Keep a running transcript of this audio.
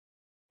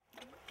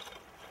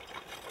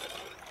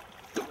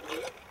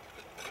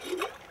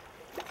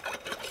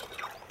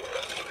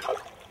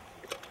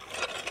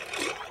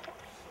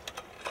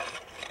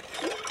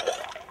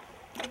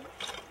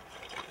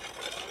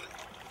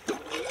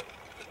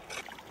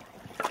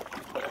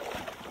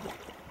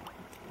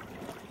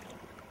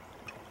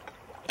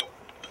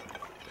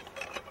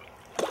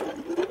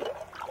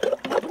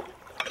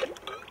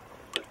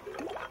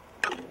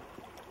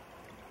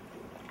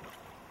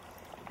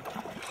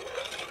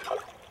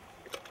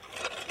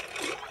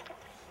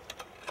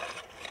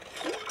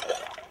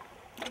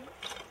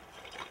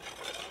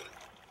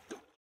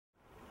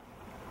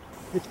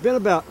It's been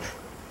about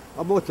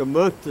almost a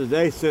month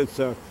today since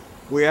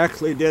we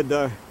actually did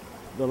the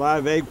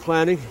live egg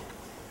planting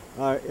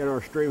in our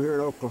stream here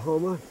in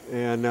Oklahoma.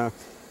 And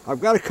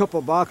I've got a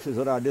couple boxes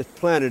that I just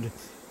planted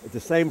at the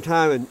same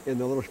time in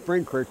the little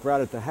spring creek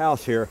right at the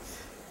house here.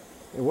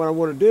 And what I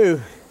want to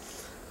do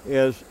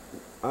is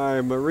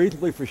I'm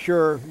reasonably for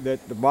sure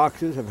that the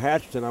boxes have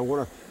hatched, and I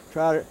want to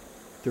try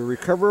to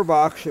recover a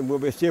box, and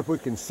we'll see if we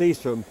can see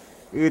some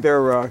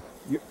either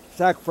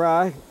sack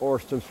fry or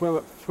some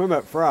swim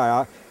up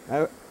fry.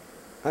 I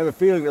have a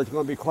feeling there's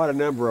going to be quite a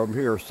number of them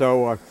here.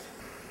 So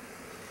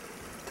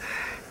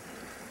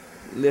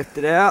lift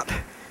it out.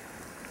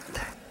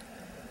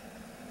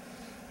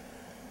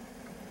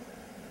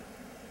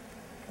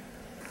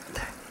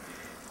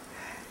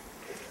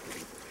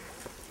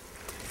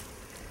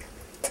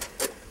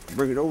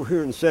 Bring it over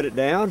here and set it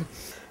down.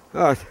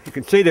 You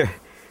can see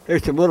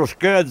there's some little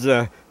scuds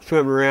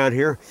swimming around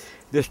here.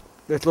 This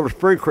little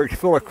spring creek's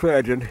full of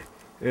crud,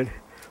 and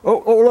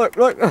oh look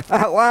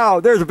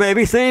wow, there's a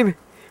baby. See him?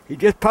 He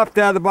just popped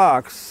out of the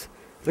box.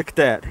 Look at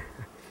that.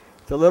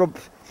 It's a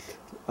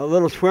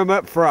little swim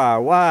up fry.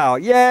 Wow,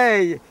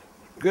 yay,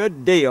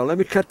 good deal. Let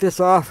me cut this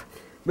off.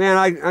 Man,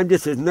 I'm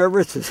just as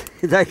nervous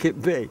as I can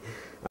be.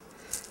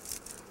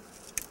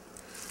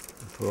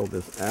 Pull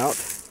this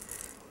out.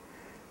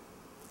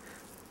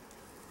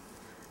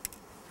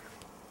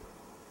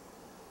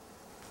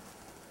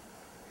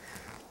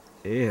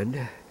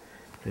 And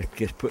let's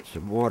just put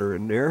some water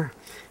in there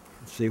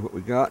and see what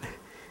we got.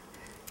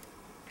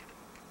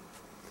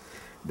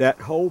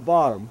 That whole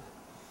bottom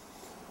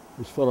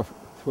is full of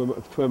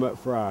swim up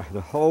fry.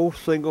 The whole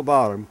single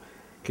bottom.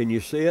 Can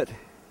you see it?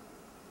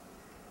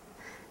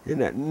 Isn't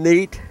that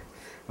neat?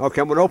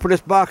 Okay, I'm going to open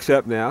this box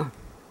up now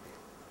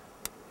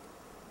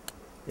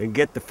and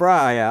get the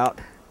fry out.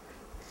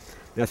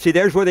 Now see,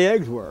 there's where the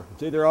eggs were.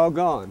 See, they're all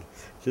gone.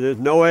 So there's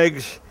no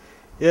eggs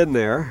in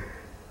there,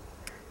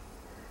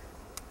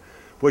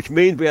 which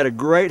means we had a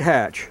great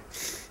hatch,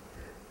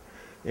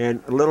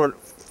 and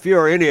few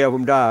or any of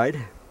them died.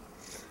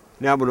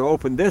 Now I'm going to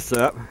open this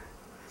up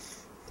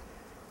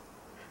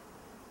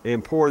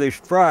and pour these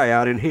fry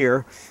out in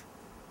here.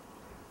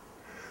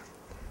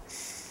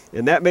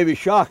 And that may be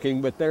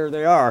shocking, but there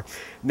they are.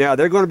 Now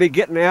they're going to be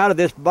getting out of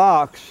this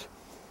box,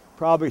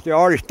 probably they're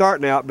already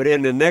starting out, but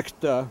in the next,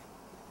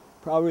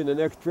 probably in the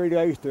next 3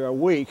 days to a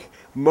week,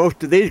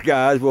 most of these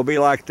guys will be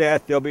like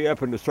that. They'll be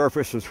up on the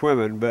surface and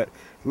swimming, but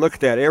look at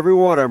that, every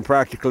one of them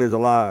practically is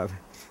alive.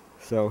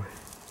 So,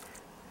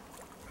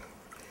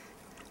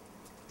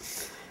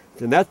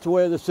 and that's the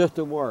way the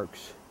system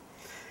works.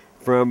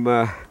 From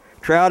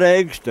trout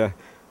eggs to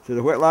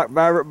the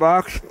Whitlock-Vibert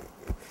box,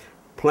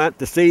 plant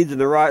the seeds in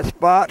the right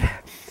spot,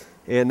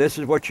 and this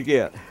is what you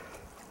get.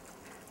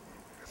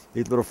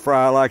 These little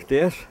fry like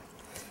this.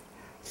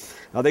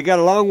 Now they got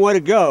a long way to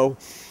go,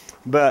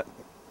 but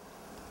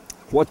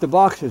what the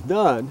box has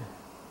done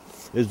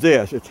is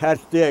this. It's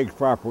hatched the eggs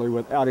properly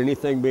without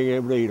anything being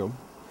able to eat them.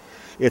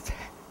 It's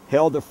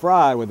held the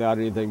fry without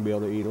anything being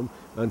able to eat them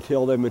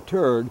until they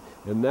matured,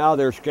 and now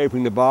they're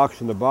escaping the box,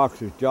 and the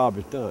box's job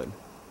is done.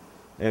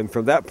 And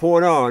from that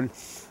point on,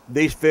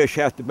 these fish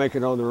have to make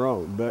it on their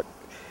own.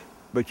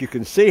 But you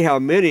can see how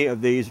many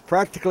of these,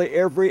 practically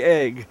every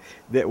egg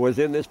that was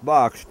in this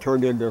box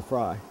turned into a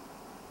fry.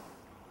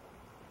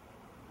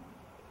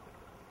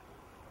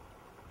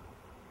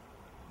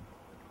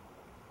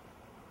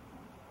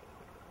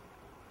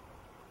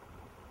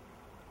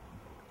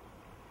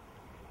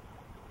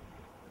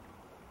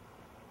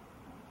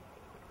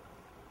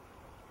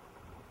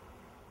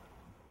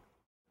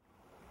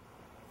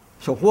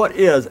 So what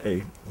is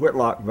a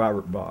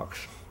Whitlock-Vibert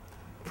box?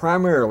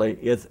 Primarily,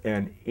 it's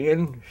an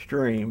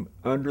in-stream,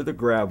 under the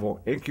gravel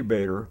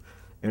incubator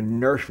and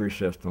nursery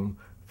system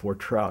for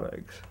trout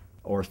eggs,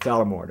 or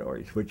salmon,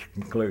 which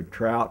include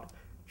trout,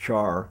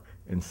 char,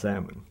 and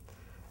salmon.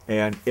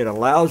 And it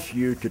allows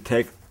you to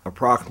take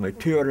approximately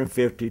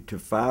 250 to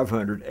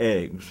 500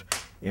 eggs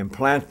and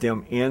plant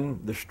them in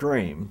the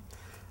stream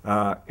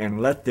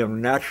and let them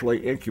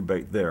naturally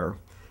incubate there,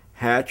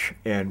 hatch,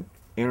 and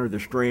enter the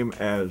stream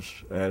as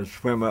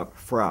swim up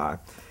fry,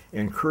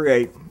 and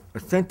create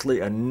essentially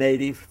a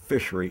native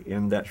fishery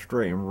in that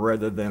stream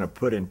rather than a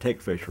put and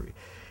take fishery.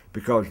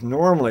 Because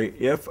normally,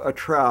 if a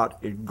trout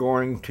is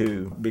going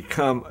to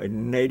become a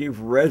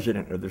native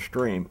resident of the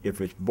stream, if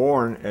it's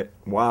born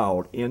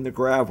wild in the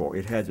gravel,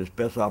 it has its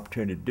best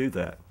opportunity to do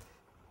that.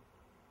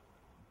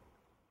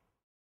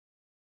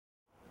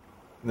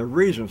 And the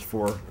reasons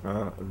for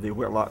the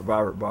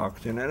Whitlock-Vibert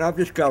box, and I've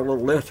just got a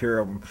little list here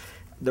of them.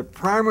 The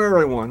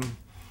primary one,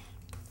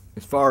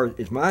 as far as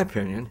is my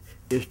opinion,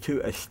 is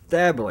to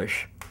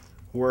establish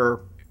where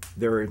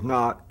there is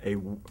not a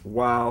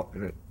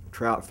wild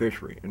trout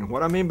fishery. And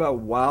what I mean by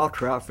wild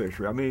trout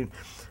fishery, I mean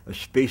a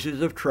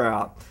species of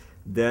trout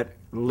that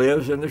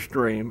lives in the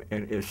stream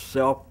and is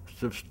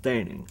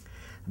self-sustaining,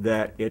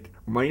 that it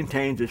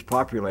maintains its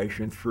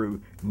population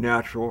through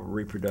natural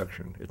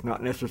reproduction. It's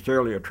not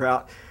necessarily a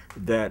trout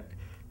that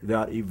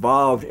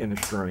evolved in the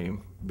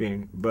stream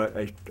being, but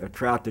a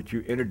trout that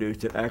you introduce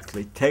that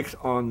actually takes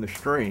on the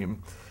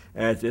stream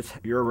as its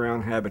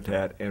year-round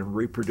habitat and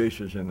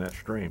reproduces in that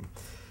stream.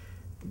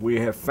 We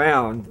have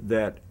found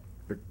that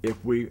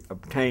if we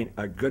obtain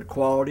a good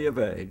quality of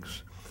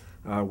eggs,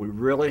 we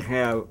really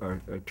have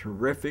a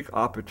terrific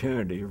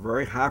opportunity, a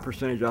very high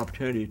percentage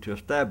opportunity to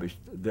establish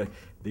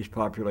these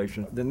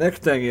populations. The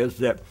next thing is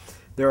that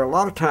there are a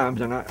lot of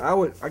times, and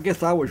I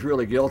guess I was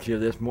really guilty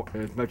of this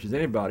as much as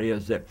anybody,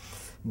 is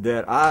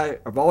that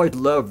I've always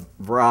loved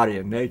variety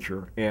in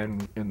nature,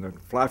 and in the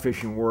fly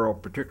fishing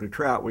world, particularly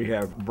trout, we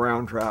have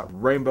brown trout,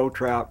 rainbow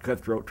trout,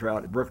 cutthroat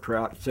trout, brook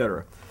trout,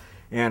 etc.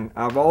 And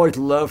I've always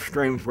loved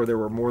streams where there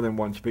were more than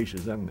one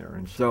species in there.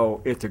 And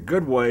so it's a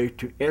good way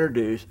to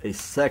introduce a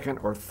second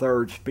or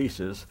third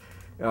species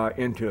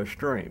into a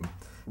stream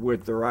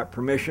with the right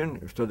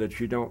permission so that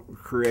you don't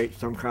create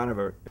some kind of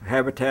a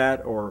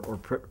habitat or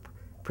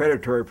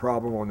predatory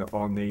problem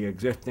on the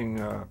existing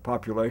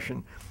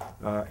population.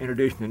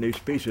 Introducing a new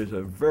species,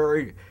 a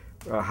very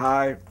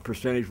high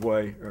percentage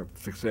way of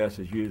success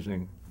is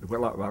using the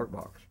Whitlock-Vibert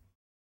box.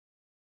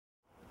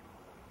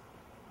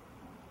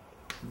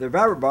 The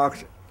Vibert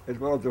box, as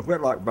well as the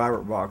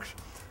Whitlock-Vibert box,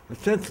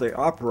 essentially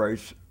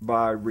operates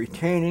by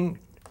retaining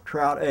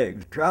trout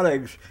eggs. Trout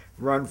eggs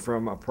run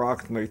from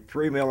approximately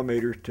 3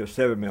 millimeters to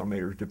 7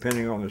 millimeters,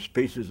 depending on the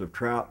species of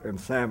trout and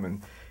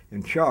salmon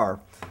and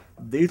char.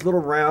 These little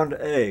round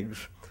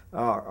eggs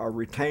are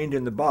retained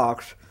in the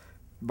box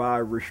by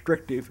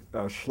restrictive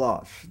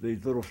slots.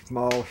 These little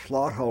small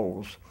slot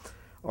holes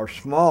are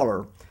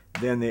smaller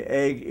than the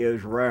egg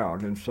is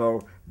round, and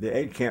so the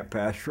egg can't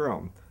pass through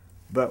them.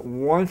 But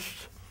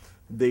once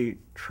the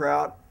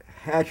trout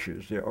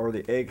hatches, or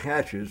the egg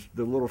hatches,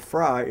 the little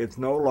fry is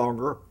no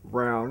longer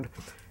round,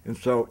 and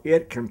so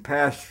it can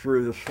pass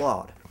through the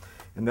slot.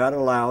 And that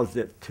allows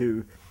it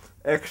to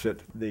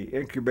exit the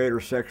incubator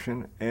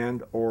section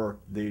and or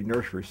the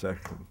nursery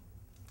section.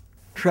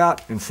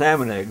 Trout and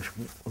salmon eggs,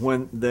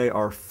 when they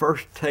are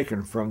first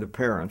taken from the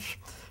parents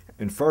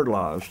and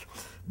fertilized,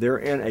 they're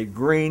in a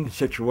green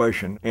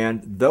situation,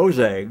 and those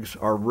eggs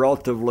are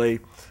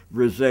relatively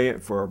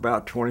resilient for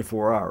about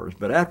 24 hours.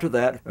 But after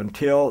that,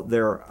 until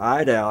they're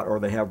eyed out or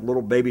they have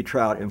little baby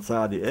trout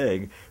inside the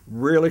egg,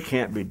 really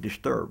can't be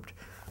disturbed.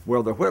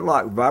 Well, the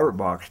Whitlock-Vibert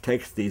box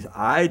takes these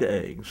eyed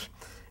eggs,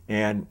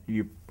 and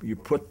you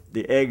put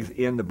the eggs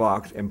in the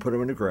box and put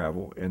them in the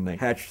gravel, and they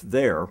hatch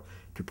there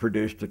to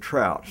produce the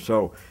trout.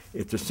 So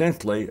it's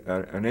essentially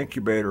an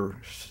incubator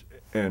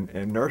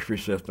and nursery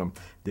system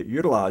that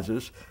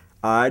utilizes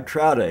eyed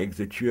trout eggs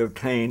that you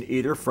obtain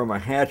either from a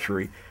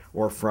hatchery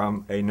or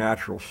from a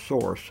natural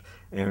source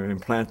and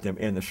implant them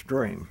in the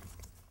stream.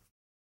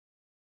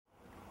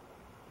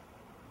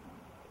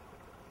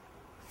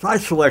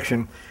 Site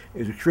selection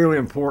is extremely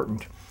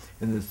important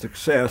in the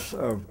success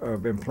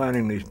of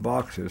implanting these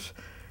boxes.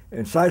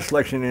 And site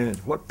selection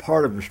is what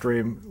part of the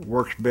stream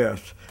works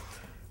best.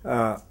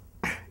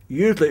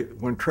 Usually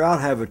when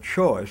trout have a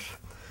choice,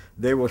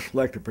 they will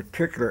select a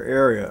particular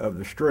area of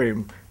the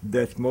stream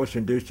that's most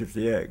conducive to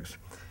the eggs.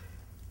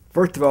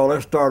 First of all,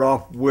 let's start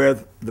off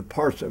with the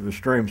parts of the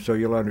stream so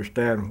you'll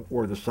understand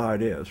where the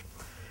site is.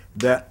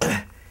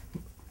 That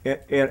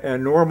in a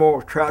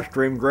normal trout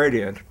stream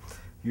gradient,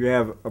 you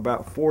have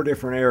about 4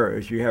 different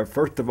areas. You have,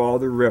 first of all,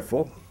 the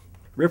riffle.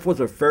 Riffle is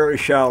a fairly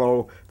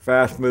shallow,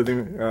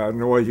 fast-moving,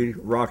 noisy,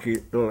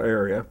 rocky little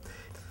area.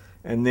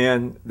 And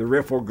then the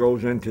riffle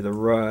goes into the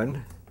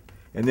run.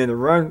 And then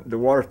the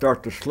water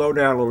starts to slow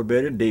down a little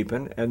bit and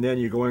deepen. And then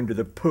you go into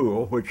the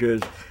pool, which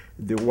is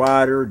the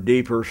wider,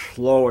 deeper,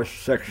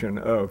 slowest section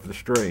of the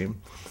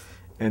stream.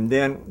 And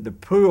then the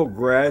pool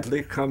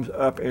gradually comes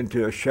up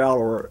into a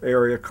shallower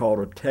area called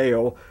a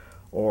tail,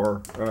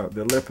 or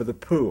the lip of the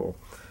pool.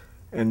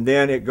 And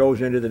then it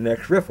goes into the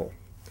next riffle.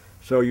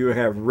 So you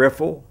have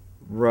riffle,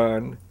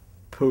 run,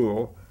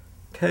 pool,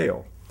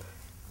 tail.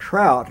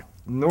 Trout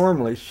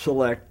normally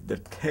select the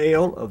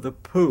tail of the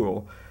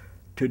pool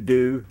to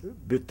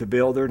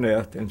build their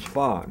nest and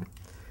spawn.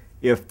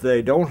 If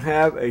they don't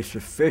have a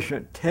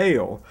sufficient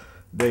tail,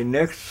 they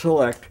next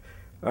select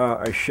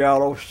a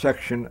shallow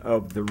section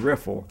of the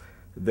riffle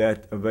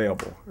that's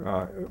available.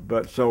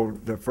 So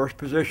the first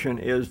position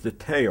is the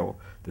tail.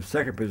 The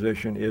second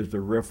position is the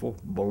riffle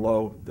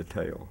below the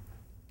tail.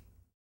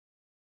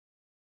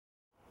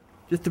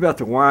 Just about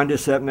to wind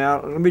this up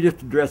now, let me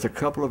just address a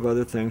couple of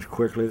other things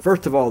quickly.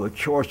 First of all, the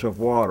choice of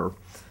water.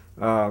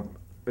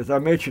 As I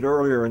mentioned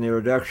earlier in the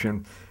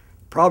introduction,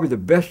 probably the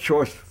best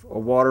choice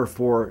of water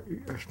for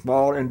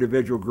small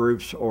individual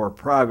groups or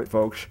private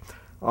folks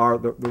are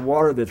the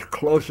water that's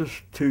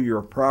closest to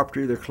your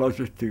property, the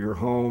closest to your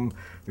home,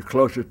 the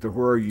closest to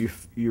where you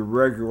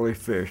regularly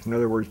fish. In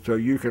other words, so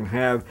you can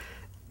have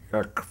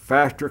a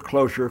faster,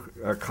 closer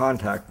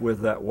contact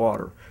with that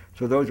water.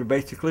 So those are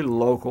basically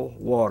local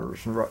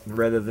waters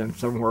rather than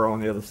somewhere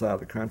on the other side of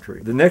the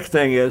country. The next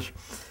thing is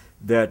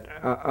that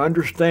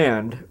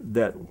understand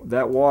that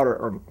water,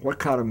 or what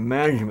kind of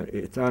management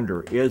it's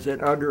under. Is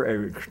it under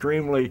an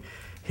extremely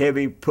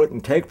heavy put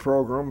and take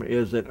program?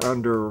 Is it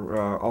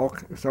under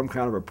some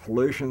kind of a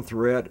pollution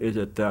threat? Is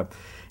it a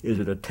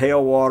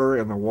tailwater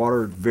and the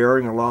water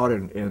varying a lot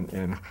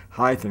in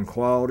height and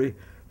quality?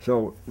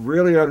 So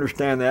really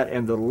understand that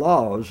and the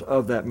laws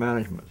of that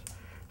management,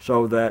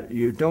 so that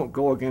you don't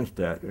go against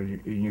that.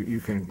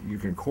 You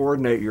can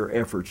coordinate your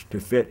efforts to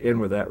fit in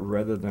with that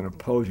rather than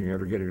opposing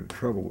it or getting in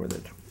trouble with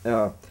it.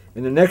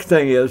 And the next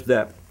thing is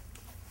that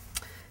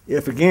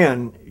if,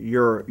 again,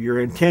 your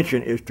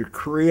intention is to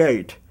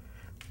create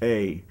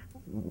a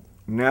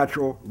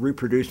natural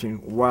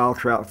reproducing wild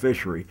trout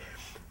fishery,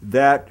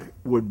 that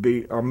would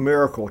be a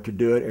miracle to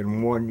do it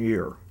in 1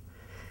 year.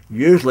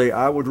 Usually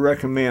I would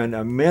recommend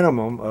a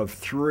minimum of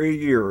 3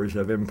 years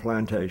of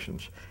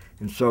implantations.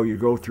 And so you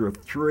go through a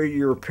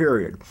 3-year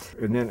period,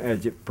 and then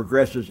as it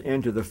progresses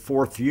into the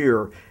 4th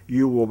year,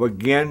 you will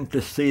begin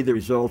to see the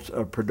results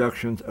of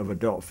productions of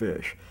adult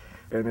fish.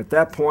 And at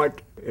that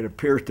point, it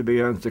appears to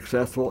be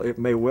unsuccessful. It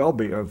may well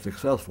be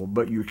unsuccessful,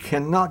 but you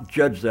cannot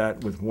judge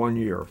that with 1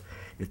 year.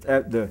 It's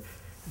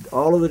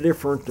all of the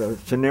different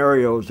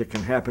scenarios that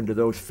can happen to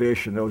those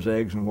fish and those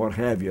eggs and what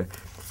have you.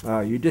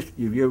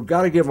 You've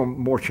got to give them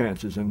more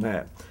chances than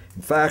that.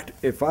 In fact,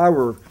 if I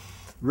were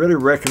really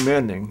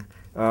recommending,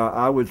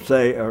 I would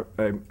say a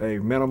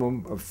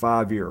minimum of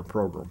 5-year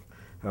program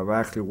of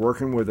actually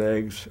working with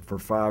eggs for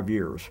 5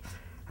 years.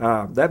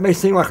 That may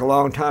seem like a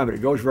long time, but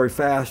it goes very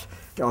fast.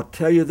 I'll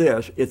tell you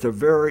this, it's a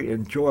very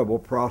enjoyable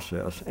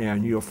process,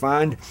 and you'll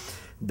find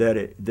that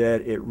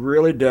it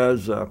really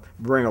does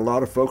bring a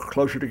lot of folks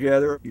closer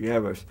together. You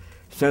have a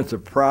sense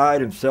of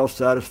pride and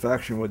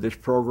self-satisfaction with this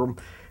program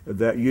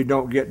that you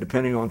don't get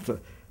depending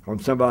on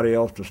somebody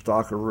else to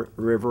stock a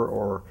river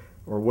or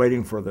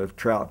waiting for the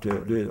trout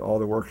to do all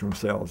the work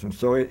themselves. And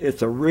so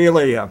it's a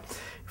really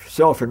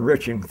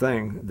self-enriching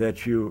thing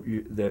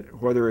that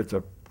whether it's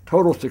a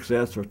total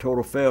success or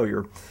total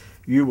failure,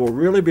 you will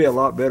really be a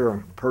lot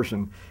better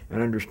person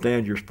and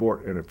understand your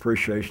sport and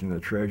appreciation of the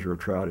treasure of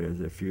trout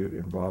is if you're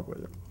involved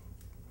with it.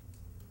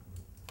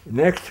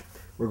 Next,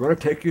 we're going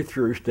to take you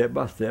through step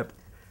by step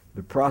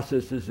the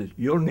processes that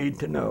you'll need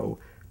to know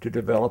to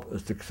develop a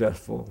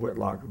successful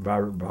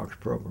Whitlock-Vibert Box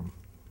program.